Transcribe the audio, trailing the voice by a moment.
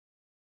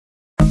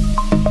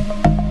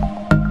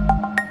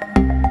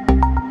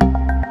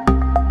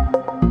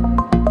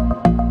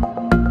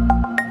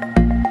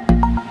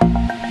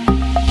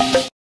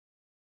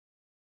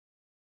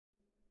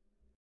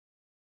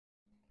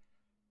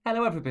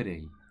Hello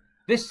everybody.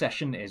 This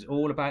session is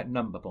all about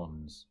number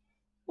bonds.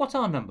 What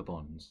are number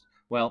bonds?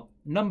 Well,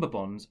 number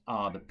bonds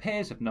are the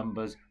pairs of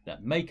numbers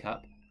that make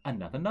up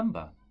another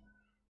number.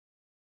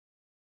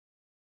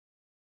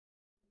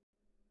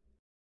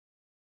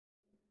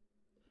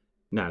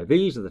 Now,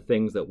 these are the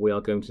things that we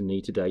are going to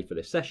need today for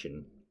this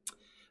session.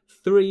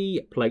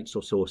 3 plates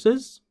or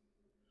saucers,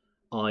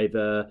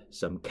 either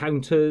some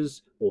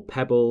counters or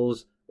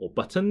pebbles or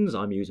buttons.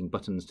 I'm using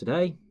buttons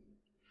today.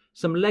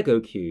 Some Lego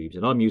cubes,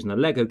 and I'm using the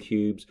Lego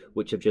cubes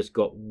which have just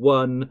got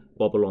one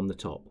bobble on the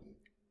top.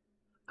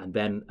 And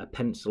then a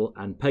pencil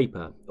and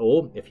paper,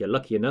 or if you're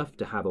lucky enough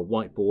to have a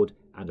whiteboard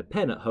and a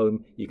pen at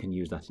home, you can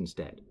use that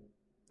instead.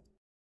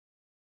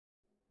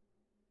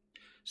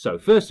 So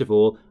first of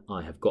all,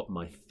 I have got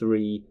my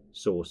 3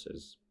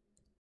 saucers.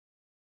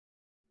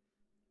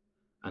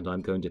 And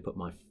I'm going to put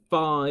my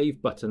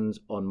 5 buttons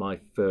on my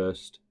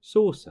first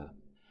saucer.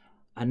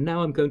 And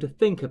now I'm going to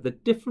think of the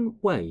different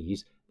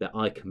ways that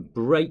I can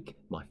break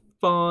my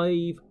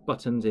 5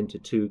 buttons into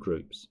 2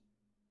 groups.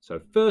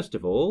 So first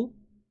of all,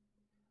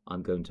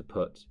 I'm going to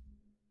put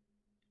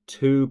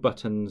 2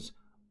 buttons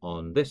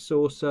on this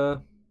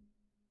saucer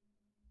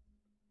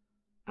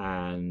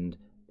and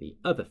the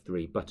other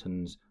 3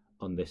 buttons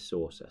on this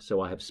saucer.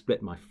 So I have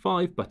split my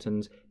 5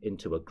 buttons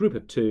into a group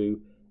of 2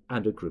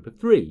 and a group of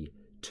 3.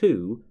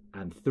 2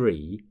 and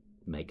 3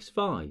 makes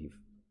 5.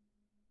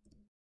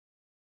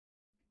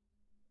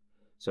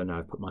 So now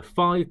I've put my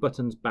 5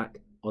 buttons back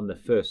on the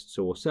first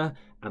saucer,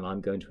 and I'm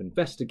going to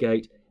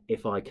investigate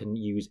if I can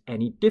use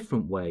any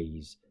different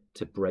ways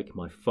to break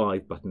my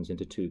 5 buttons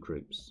into 2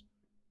 groups.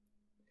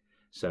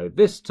 So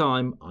this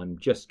time I'm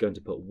just going to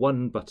put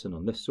 1 button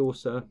on this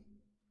saucer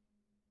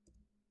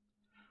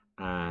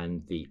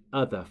and the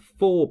other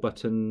 4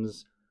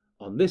 buttons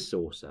on this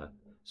saucer.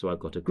 So I've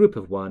got a group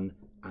of 1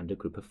 and a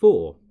group of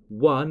 4.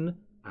 1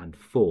 and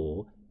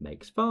 4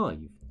 makes 5.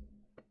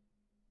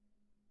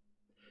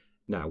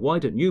 Now, why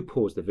don't you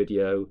pause the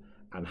video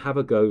and have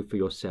a go for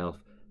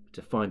yourself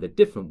to find the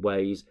different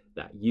ways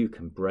that you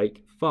can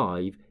break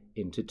 5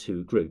 into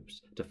 2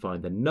 groups, to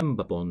find the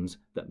number bonds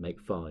that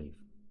make 5.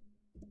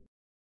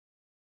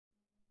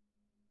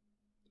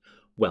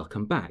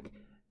 Welcome back.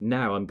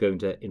 Now I'm going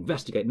to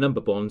investigate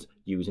number bonds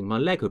using my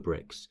Lego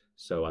bricks.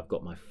 So I've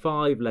got my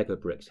 5 Lego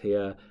bricks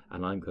here,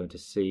 and I'm going to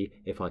see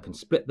if I can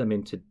split them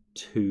into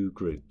 2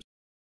 groups.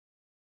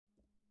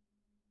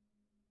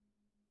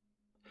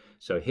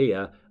 So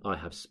here I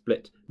have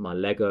split my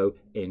Lego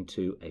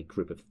into a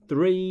group of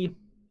 3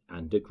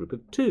 and a group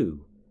of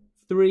 2.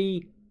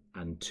 3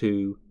 and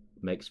 2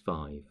 makes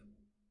 5.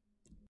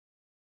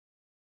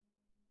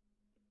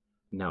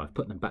 Now I've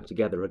put them back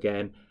together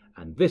again,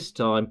 and this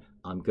time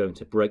I'm going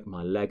to break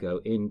my Lego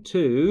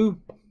into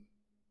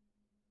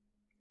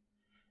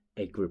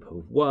a group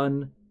of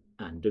 1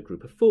 and a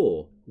group of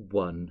 4.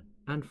 1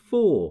 and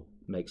 4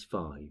 makes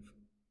 5.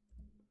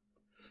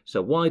 So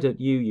why don't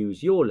you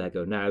use your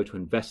Lego now to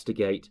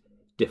investigate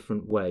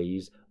different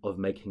ways of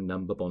making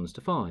number bonds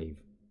to 5?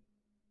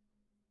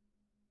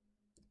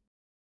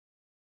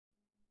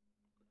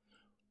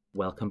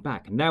 Welcome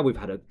back. Now we've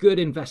had a good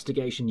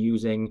investigation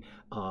using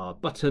our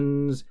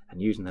buttons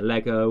and using the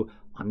Lego.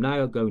 I'm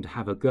now going to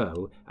have a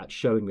go at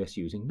showing this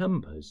using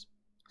numbers.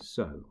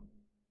 So,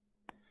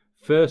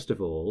 first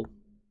of all,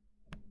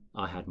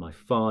 I had my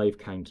 5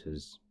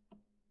 counters.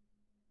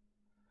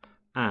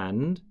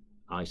 And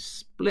I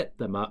split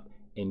them up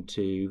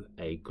into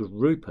a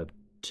group of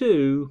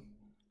 2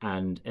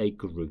 and a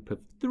group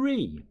of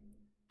 3.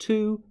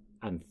 2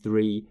 and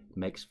 3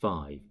 makes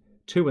 5.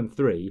 2 and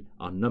 3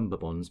 are number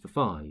bonds for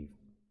 5.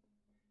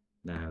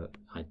 Now,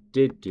 I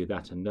did do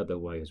that another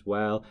way as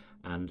well,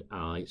 and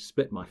I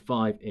split my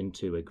 5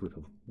 into a group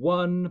of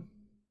 1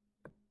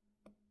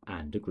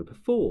 and a group of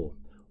 4.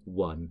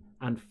 1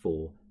 and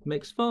 4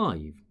 makes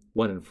 5.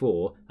 1 and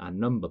 4 are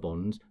number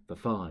bonds for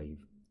 5.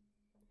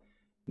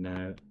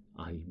 Now,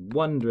 I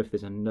wonder if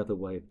there's another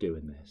way of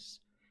doing this.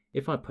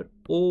 If I put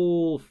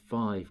all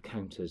 5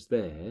 counters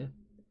there,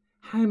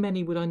 how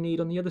many would I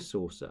need on the other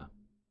saucer?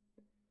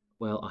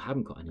 Well, I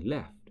haven't got any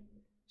left,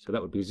 so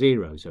that would be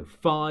 0. So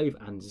 5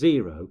 and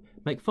 0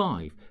 make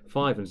 5.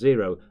 5 and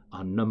 0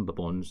 are number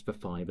bonds for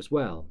 5 as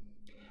well.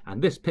 And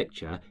this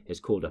picture is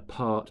called a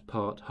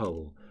part-part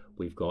whole.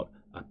 We've got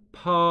a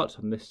part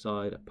on this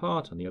side, a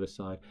part on the other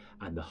side,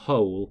 and the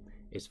whole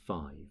is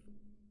 5.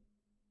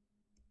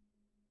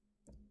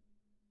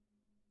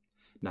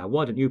 Now,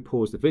 why don't you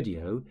pause the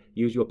video,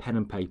 use your pen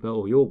and paper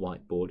or your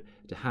whiteboard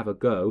to have a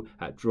go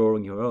at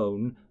drawing your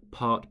own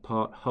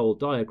part-part whole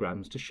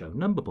diagrams to show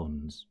number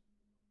bonds.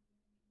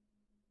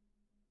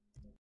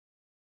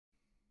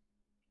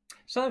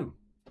 So,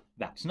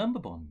 that's number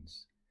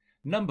bonds.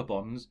 Number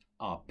bonds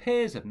are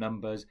pairs of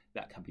numbers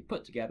that can be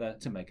put together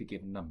to make a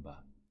given number.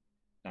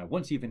 Now,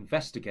 once you've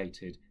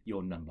investigated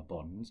your number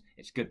bonds,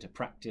 it's good to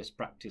practice,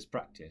 practice,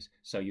 practice,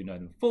 so you know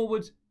them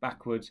forwards,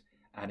 backwards,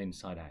 and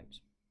inside out.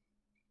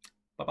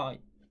 Bye-bye.